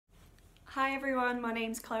Hi everyone, my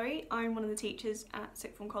name's Chloe. I'm one of the teachers at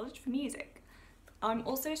Sixth Form College for music. I'm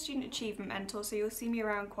also a student achievement mentor, so you'll see me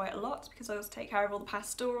around quite a lot because I also take care of all the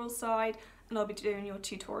pastoral side and I'll be doing your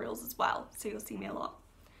tutorials as well, so you'll see me a lot.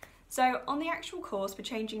 So on the actual course, we're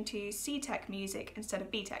changing to CTEC music instead of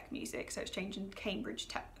BTEC music, so it's changing to Cambridge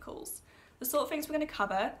technicals. The sort of things we're going to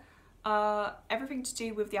cover are everything to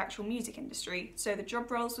do with the actual music industry, so the job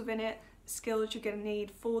roles within it, the skills you're going to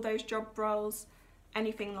need for those job roles,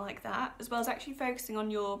 anything like that, as well as actually focusing on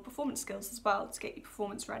your performance skills as well to get your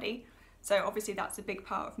performance ready. So obviously that's a big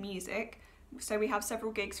part of music. So we have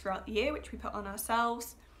several gigs throughout the year which we put on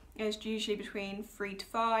ourselves. It's usually between 3 to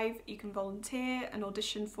 5. You can volunteer and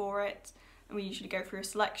audition for it, and we usually go through a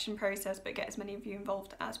selection process but get as many of you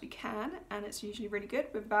involved as we can, and it's usually really good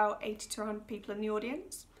with about 80 to 100 people in the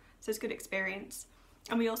audience, so it's a good experience.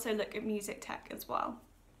 And we also look at music tech as well.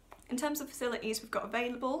 In terms of facilities we've got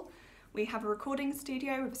available, we have a recording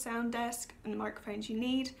studio with a sound desk and the microphones you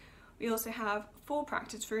need. We also have 4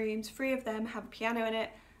 practice rooms, 3 of them have a piano in it,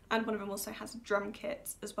 and one of them also has a drum kit,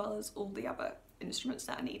 as well as all the other instruments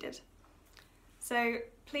that are needed. So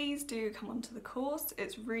please do come onto the course,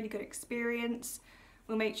 it's a really good experience.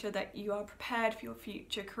 We'll make sure that you are prepared for your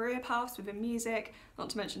future career paths within music, not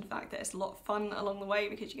to mention the fact that it's a lot of fun along the way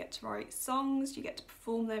because you get to write songs, you get to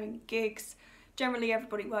perform them in gigs. Generally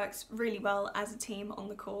everybody works really well as a team on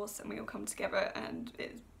the course and we all come together and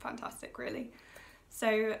it's fantastic really.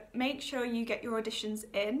 So make sure you get your auditions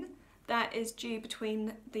in. That is due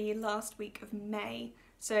between the last week of May.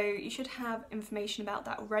 So you should have information about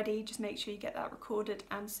that already. Just make sure you get that recorded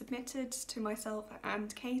and submitted to myself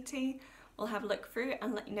and Katie. We'll have a look through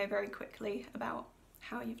and let you know very quickly about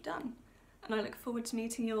how you've done. And I look forward to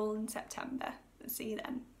meeting you all in September. See you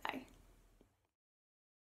then. Bye.